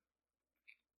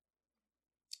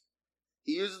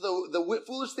 He uses the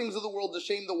foolish things of the world to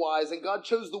shame the wise, and God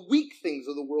chose the weak things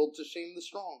of the world to shame the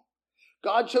strong.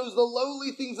 God chose the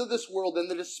lowly things of this world and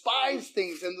the despised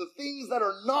things and the things that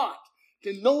are not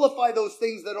to nullify those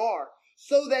things that are,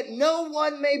 so that no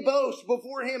one may boast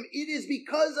before him. It is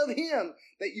because of him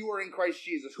that you are in Christ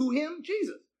Jesus. Who him?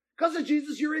 Jesus. Because of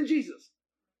Jesus, you're in Jesus.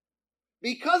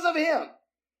 Because of him.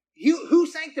 Who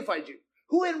sanctified you?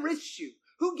 Who enriched you?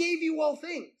 Who gave you all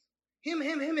things? Him.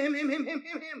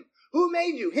 Who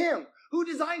made you? Him. Who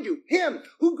designed you? Him.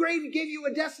 Who gave you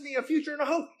a destiny, a future, and a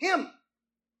hope? Him.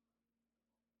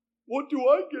 What do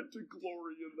I get to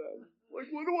glory in that? Like,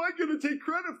 what do I get to take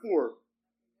credit for?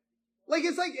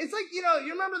 It's like,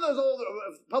 you remember those old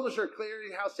publisher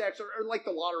clearinghouse checks or like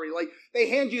the lottery? Like, they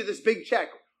hand you this big check.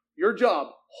 Your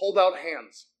job, hold out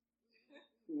hands.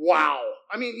 Wow.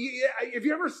 I mean, have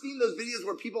you ever seen those videos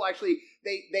where people actually,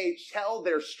 they tell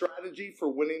their strategy for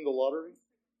winning the lottery?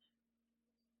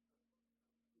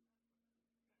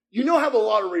 You know how the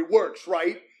lottery works,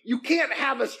 right? You can't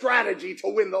have a strategy to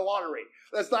win the lottery.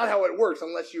 That's not how it works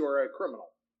unless you are a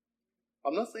criminal.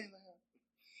 I'm not saying that.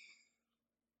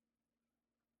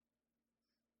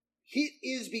 It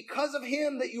is because of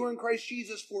him that you are in Christ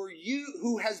Jesus, for you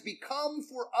who has become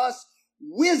for us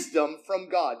wisdom from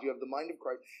God. You have the mind of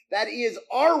Christ. That is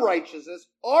our righteousness,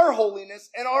 our holiness,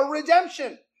 and our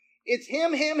redemption. It's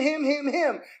him.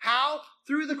 How?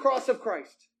 Through the cross of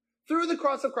Christ. Through the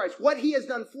cross of Christ. What he has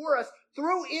done for us,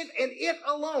 through it and it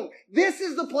alone. This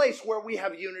is the place where we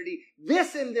have unity.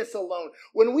 This and this alone.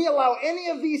 When we allow any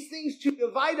of these things to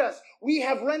divide us, we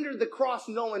have rendered the cross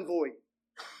null and void.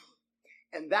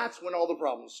 And that's when all the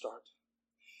problems start.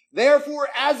 Therefore,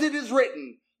 as it is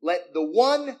written, let the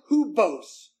one who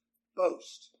boasts,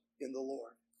 boast in the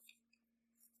Lord.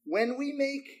 When we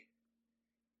make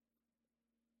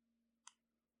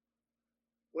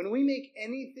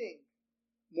anything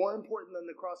more important than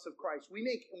the cross of Christ, we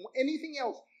make anything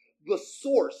else the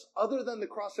source other than the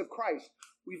cross of Christ,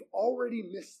 we've already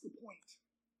missed the point.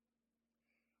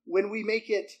 When we make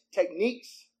it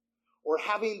techniques, or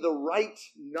having the right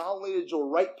knowledge or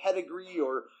right pedigree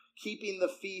or keeping the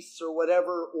feasts or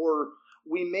whatever, or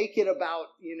we make it about,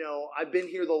 I've been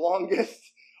here the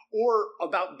longest, or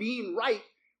about being right,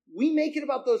 we make it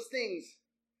about those things.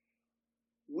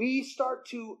 We start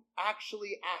to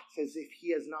actually act as if he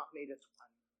has not made us one.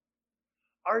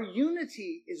 Our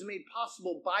unity is made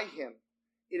possible by him.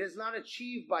 It is not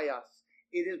achieved by us.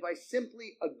 It is by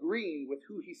simply agreeing with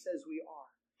who he says we are.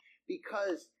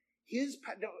 Because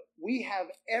we have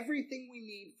everything we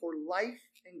need for life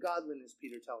and godliness,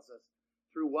 Peter tells us.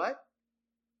 Through what?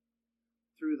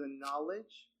 Through the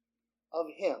knowledge of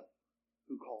him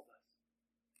who called us.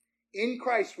 In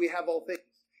Christ we have all things.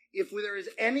 If there is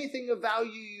anything of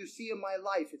value you see in my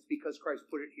life, it's because Christ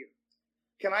put it here.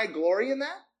 Can I glory in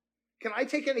that? Can I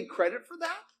take any credit for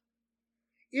that?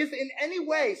 If in any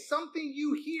way something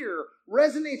you hear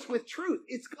resonates with truth,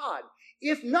 it's God.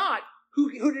 If not, who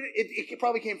did it? It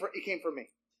probably came from me.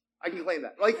 I can claim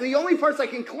that. Like, the only parts I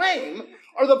can claim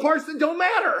are the parts that don't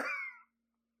matter.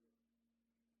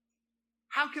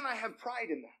 How can I have pride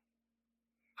in that?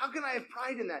 How can I have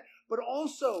pride in that? But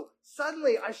also,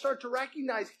 suddenly I start to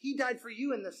recognize he died for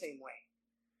you in the same way.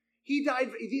 He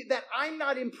died, that I'm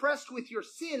not impressed with your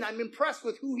sin. I'm impressed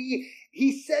with who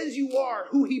he says you are,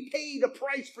 who he paid a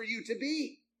price for you to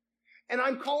be. And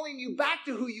I'm calling you back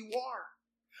to who you are.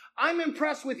 I'm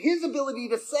impressed with his ability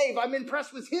to save. I'm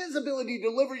impressed with his ability to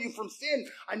deliver you from sin.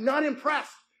 I'm not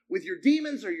impressed with your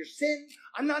demons or your sin.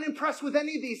 I'm not impressed with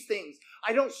any of these things.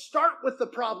 I don't start with the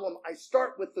problem. I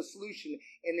start with the solution.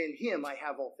 And in him, I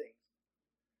have all things.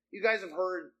 You guys have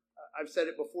heard, I've said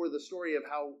it before, the story of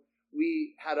how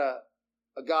we had a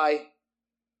guy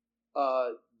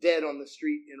dead on the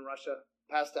street in Russia,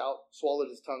 passed out, swallowed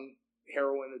his tongue,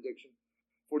 heroin addiction,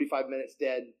 45 minutes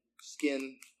dead,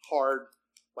 skin hard,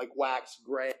 like wax,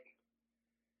 gray.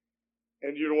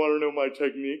 And you don't want to know my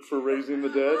technique for raising the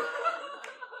dead?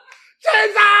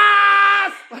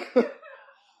 Jesus!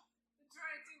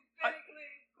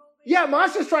 Yeah,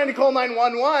 Masha's trying to call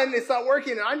 911. It's not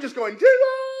working. And I'm just going,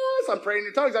 Jesus! I'm praying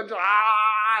in tongues. I'm just,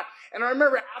 ah! And I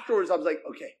remember afterwards, I was like,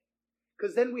 okay.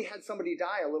 Because then we had somebody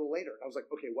die a little later. I was like,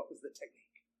 okay, what was the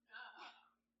technique?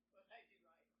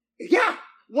 Yeah,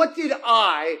 what did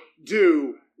I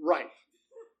do right?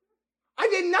 I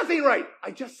did nothing right.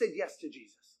 I just said yes to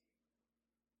Jesus.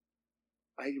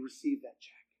 I received that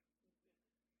check.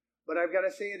 But I've got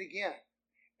to say it again.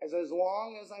 As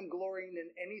long as I'm glorying in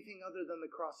anything other than the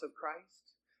cross of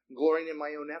Christ, I'm glorying in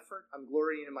my own effort, I'm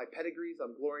glorying in my pedigrees,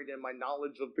 I'm glorying in my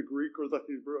knowledge of the Greek or the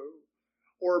Hebrew,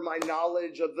 or my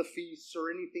knowledge of the feasts or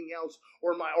anything else,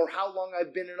 or how long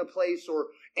I've been in a place,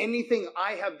 or anything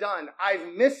I have done, I've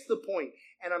missed the point,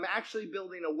 and I'm actually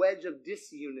building a wedge of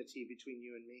disunity between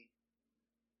you and me.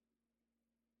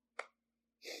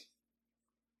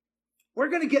 We're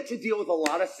going to get to deal with a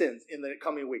lot of sins in the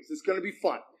coming weeks. It's going to be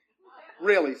fun.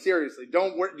 Really, seriously.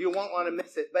 You won't want to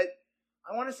miss it. But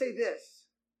I want to say this.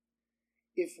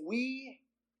 if we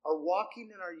are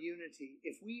walking in our unity,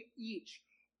 if we each,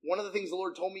 one of the things the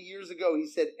Lord told me years ago, he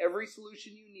said, every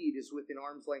solution you need is within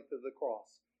arm's length of the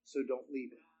cross, so don't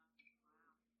leave it.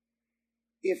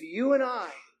 If you and I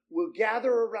will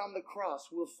gather around the cross,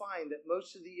 we'll find that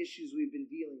most of the issues we've been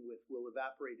dealing with will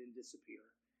evaporate and disappear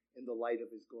in the light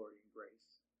of his glory and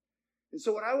grace. And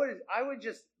so what I would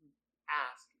just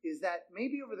ask is that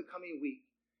maybe over the coming week,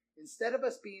 instead of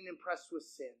us being impressed with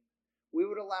sin, we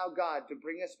would allow God to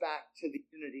bring us back to the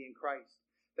unity in Christ.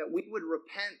 That we would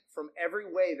repent from every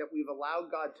way that we've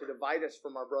allowed God to divide us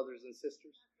from our brothers and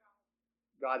sisters.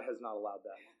 God has not allowed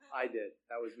that. I did.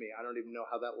 That was me. I don't even know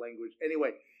how that language.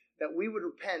 Anyway, that we would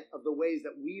repent of the ways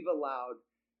that we've allowed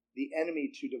the enemy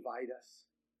to divide us.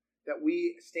 That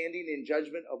we, standing in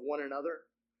judgment of one another,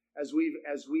 as we've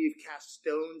cast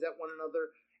stones at one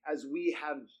another, as we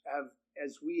have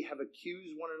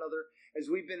accused one another, as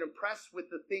we've been impressed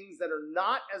with the things that are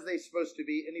not as they're supposed to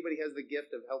be. Anybody has the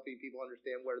gift of helping people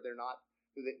understand where they're not?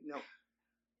 No.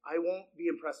 I won't be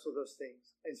impressed with those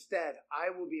things. Instead, I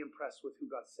will be impressed with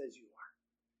who God says you are.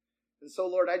 And so,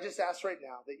 Lord, I just ask right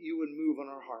now that you would move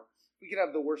on our hearts. We could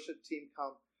have the worship team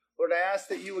come. Lord, I ask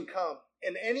that you would come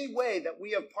in any way that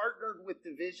we have partnered with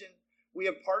division, we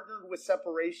have partnered with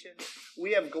separation,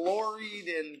 we have gloried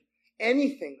in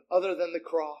anything other than the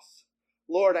cross.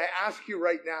 Lord, I ask you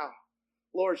right now,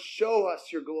 Lord, show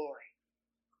us your glory.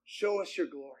 Show us your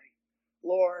glory.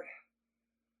 Lord,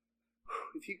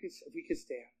 if we could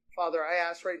stand. Father, I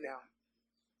ask right now,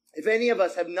 if any of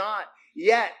us have not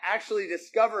yet actually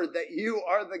discovered that you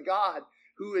are the God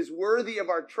who is worthy of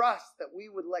our trust, that we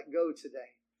would let go today.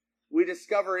 We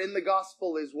discover in the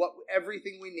gospel is what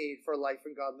everything we need for life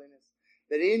and godliness.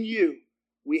 That in you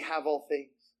we have all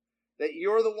things. That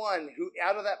you're the one who,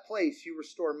 out of that place, you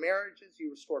restore marriages,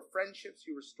 you restore friendships,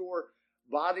 you restore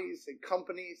bodies and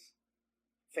companies,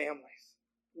 families.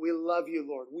 We love you,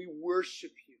 Lord. We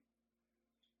worship you.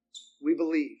 We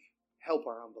believe. Help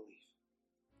our unbelief.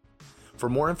 For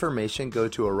more information, go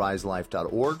to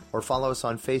ariselife.org or follow us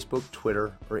on Facebook,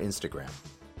 Twitter, or Instagram.